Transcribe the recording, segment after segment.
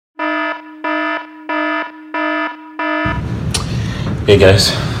Hey guys,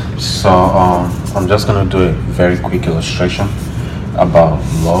 so I'm just gonna do a very quick illustration about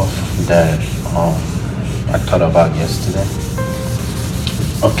love that I thought about yesterday.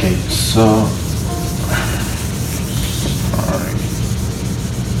 Okay, so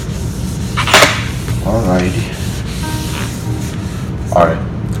alrighty,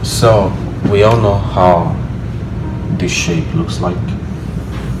 alright. So we all know how this shape looks like.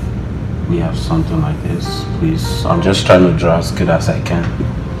 We have something like this. Please, I'm just trying to draw as good as I can.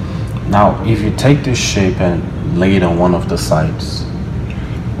 Now, if you take this shape and lay it on one of the sides,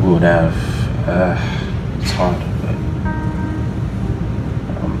 we would have, it's hard, but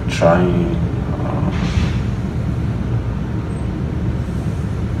I'm trying,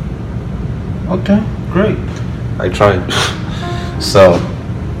 okay, great, I tried. So,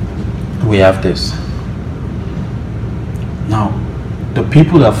 we have this. Now, the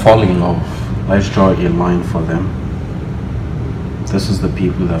people that fall in love, let's draw a line for them. This is the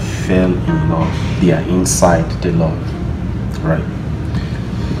people that fell in love. They are inside the love, right?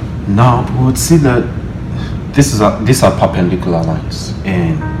 Now we would see that these are perpendicular lines,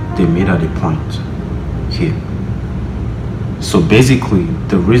 and they meet at a point here. So basically,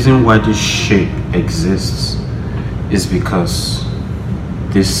 the reason why this shape exists is because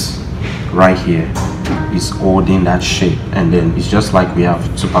this right here is holding that shape, and then it's just like we have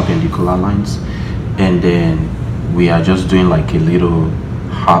two perpendicular lines, and then we are just doing like a little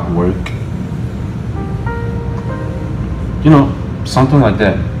hard work, something like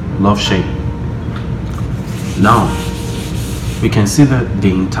that. Love shape. Now we can see that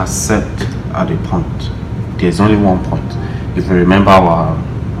they intersect at a point. There's only one point. If you remember our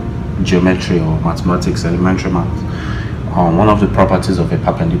geometry or mathematics, elementary math, one of the properties of a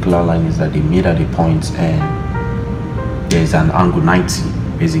perpendicular line is that they meet at a point and there is an angle 90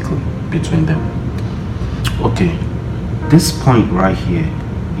 basically between them. Okay, this point right here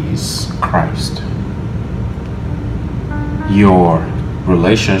is Christ. Your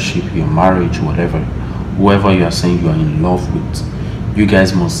relationship, your marriage, whoever you are saying you are in love with, you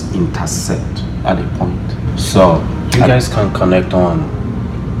guys must intersect at a point. So you guys can connect on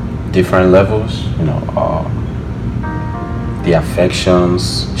different levels, the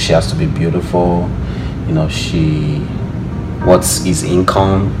affections. She has to be beautiful, what's his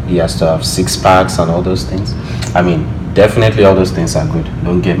income, he has to have six packs and all those things. I mean, definitely all those things are good,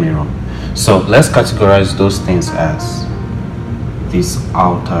 don't get me wrong. So let's categorize those things as this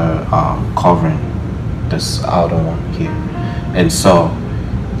outer covering, this outer one here. And so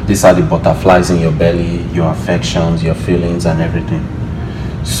these are the butterflies in your belly, your affections, your feelings and everything.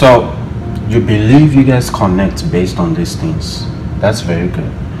 So you believe you guys connect based on these things. That's very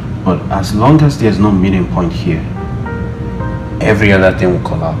good. But as long as there's no meeting point here, every other thing will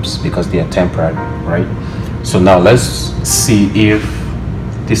collapse because they are temporary, right? So now let's see if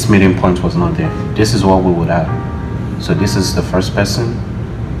this meeting point was not there. This is what we would have. So this is the first person,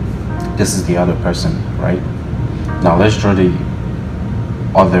 this is the other person, right? Now let's draw the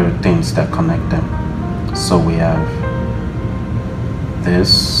other things that connect them. So we have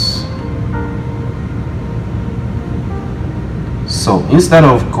this. So instead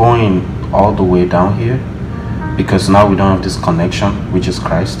of going all the way down here, because now we don't have this connection, which is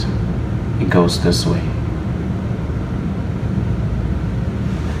Christ, it goes this way.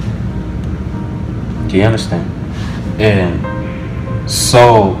 Do you understand? And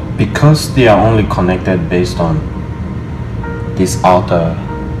so because they are only connected based on these outer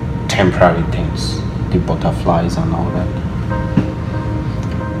temporary things, the butterflies and all that,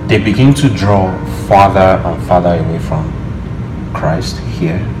 they begin to draw farther and farther away from Christ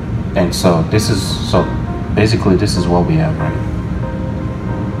here. And so basically this is what we have, right?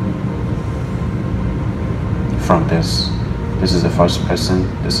 From this is the first person,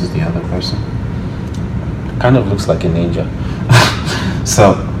 this is the other person. Kind of looks like an angel.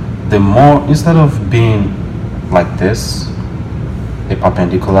 So the more, instead of being like this, a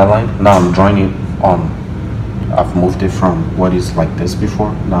perpendicular line, now I'm drawing it on, I've moved it from what is like this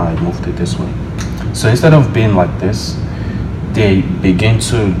before, now I moved it this way. So instead of being like this, they begin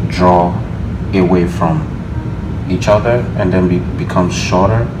to draw away from each other and then become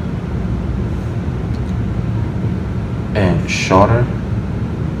shorter and shorter.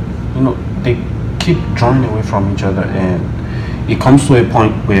 They keep drawing away from each other, and it comes to a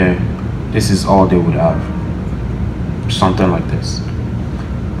point where this is all they would have, something like this.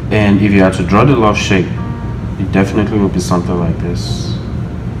 And if you had to draw the love shape, it definitely will be something like this.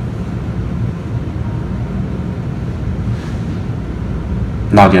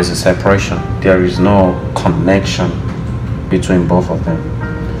 Now there's a separation, there is no connection between both of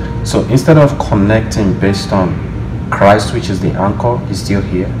them. So instead of connecting based on Christ, which is the anchor, is still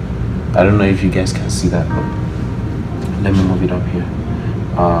here. I don't know if you guys can see that, but let me move it up here.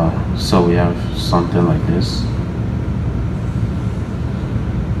 So we have something like this.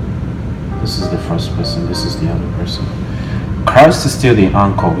 This is the first person, this is the other person. Christ is still the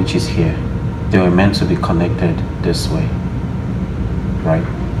anchor, which is here. They were meant to be connected this way, right?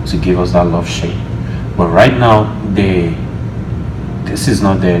 To give us that love shape. But right now, this is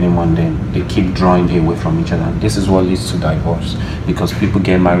not there anymore. Then they keep drawing away from each other. This is what leads to divorce, because people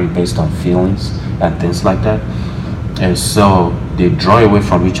get married based on feelings and things like that. And so they draw away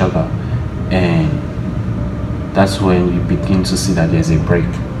from each other, and that's when you begin to see that there's a break.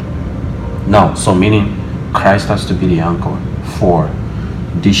 Now, so meaning Christ has to be the anchor for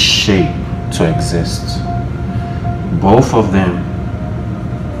this shape to exist. Both of them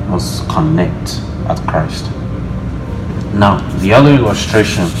must connect at Christ. Now, the other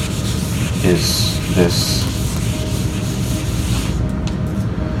illustration is this.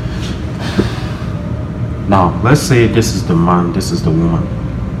 Now, let's say this is the man, this is the woman.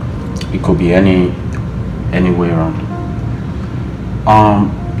 It could be any way around.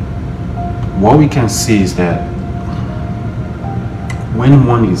 What we can see is that when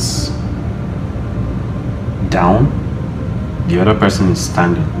one is down, the other person is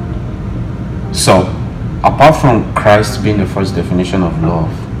standing. So, apart from Christ being the first definition of love,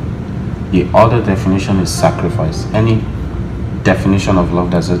 the other definition is sacrifice. Any definition of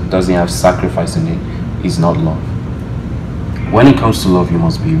love that doesn't have sacrifice in it is not love. When it comes to love, you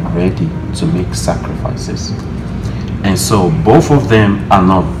must be ready to make sacrifices. And so both of them are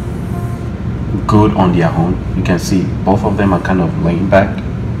not good on their own. You can see both of them are kind of laying back.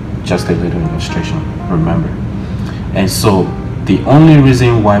 Just a little illustration, remember. And so the only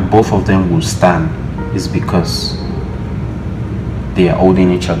reason why both of them will stand is because they are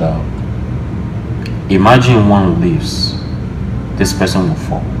holding each other up. Imagine one leaves, this person will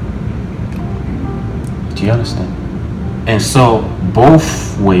fall. Do you understand? And so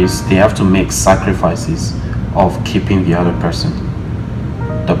both ways they have to make sacrifices of keeping the other person.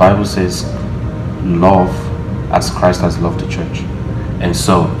 The Bible says, love as Christ has loved the church. And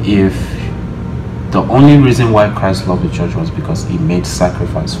so if the only reason why Christ loved the church was because he made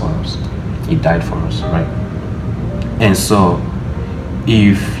sacrifice for us, he died for us, right? And so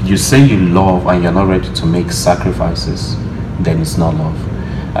if you say you love and you're not ready to make sacrifices, then it's not love.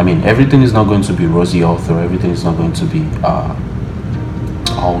 I mean, everything is not going to be rosy all through. Everything is not going to be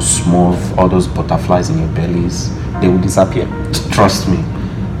all smooth. All those butterflies in your bellies, they will disappear. Trust me.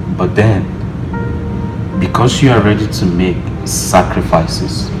 But then, because you are ready to make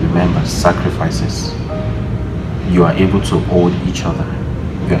sacrifices, remember, sacrifices, you are able to hold each other.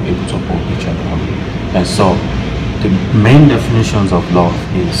 You are able to hold each other. And so, the main definitions of love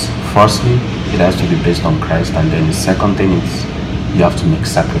is, firstly, it has to be based on Christ, and then the second thing is you have to make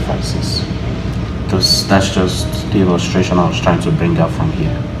sacrifices. That's just the illustration I was trying to bring out from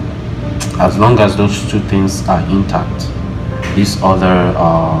here. As long as those two things are intact, these other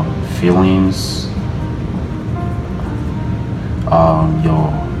feelings,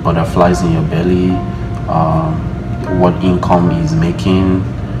 your butterflies in your belly, what income is making,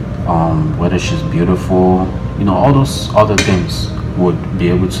 whether she's beautiful, all those other things would be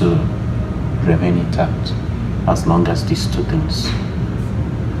able to remain intact as long as these two things,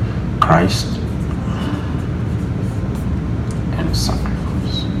 Christ and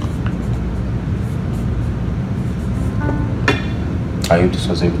sacrifice. I hope this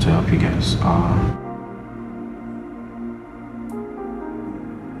was able to help you guys.